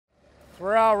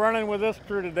We're out running with this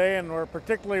crew today, and we're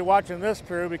particularly watching this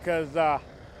crew because they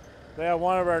have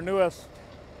one of our newest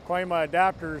Kooima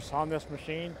adapters on this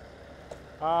machine.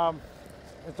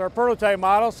 It's our prototype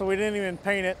model, so we didn't even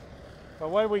paint it.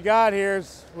 But what we got here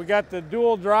is we got the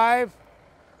dual drive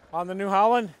on the new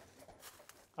Holland.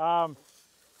 Got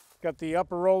the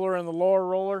upper roller and the lower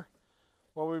roller.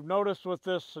 What we've noticed with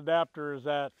this adapter is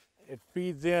that it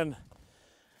feeds in.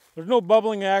 There's no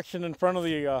bubbling action in front of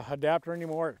the adapter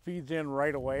anymore. It feeds in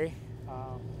right away.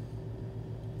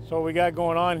 So what we got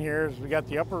going on here is we got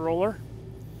the upper roller,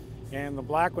 and the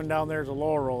black one down there is a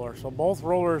lower roller. So both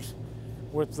rollers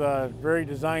with very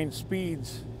designed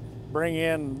speeds bring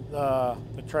in the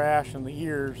trash and the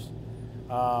ears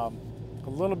a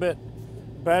little bit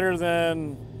better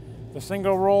than the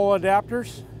single roll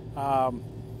adapters.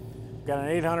 Got an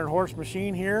 800 horse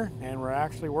machine here, and we're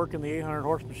actually working the 800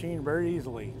 horse machine very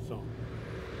easily. So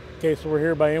we're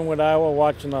here by Inwood, Iowa,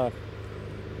 watching the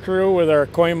crew with our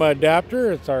Kooima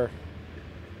adapter. It's our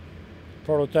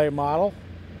prototype model,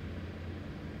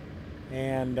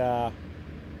 and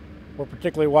we're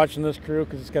particularly watching this crew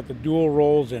because it's got the dual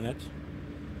rolls in it,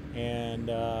 and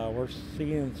we're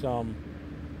seeing some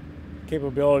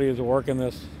capabilities of working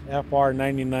this FR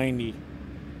 9090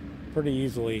 pretty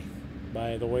easily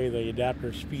by the way the adapter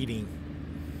is feeding,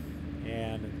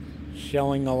 and it's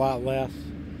shelling a lot less.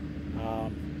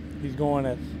 He's going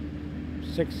at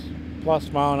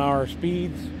 6+ mile-an-hour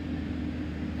speeds.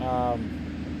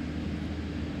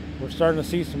 We're starting to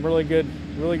see some really good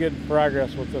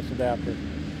progress with this adapter.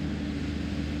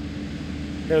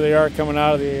 Here they are coming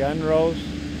out of the end rows.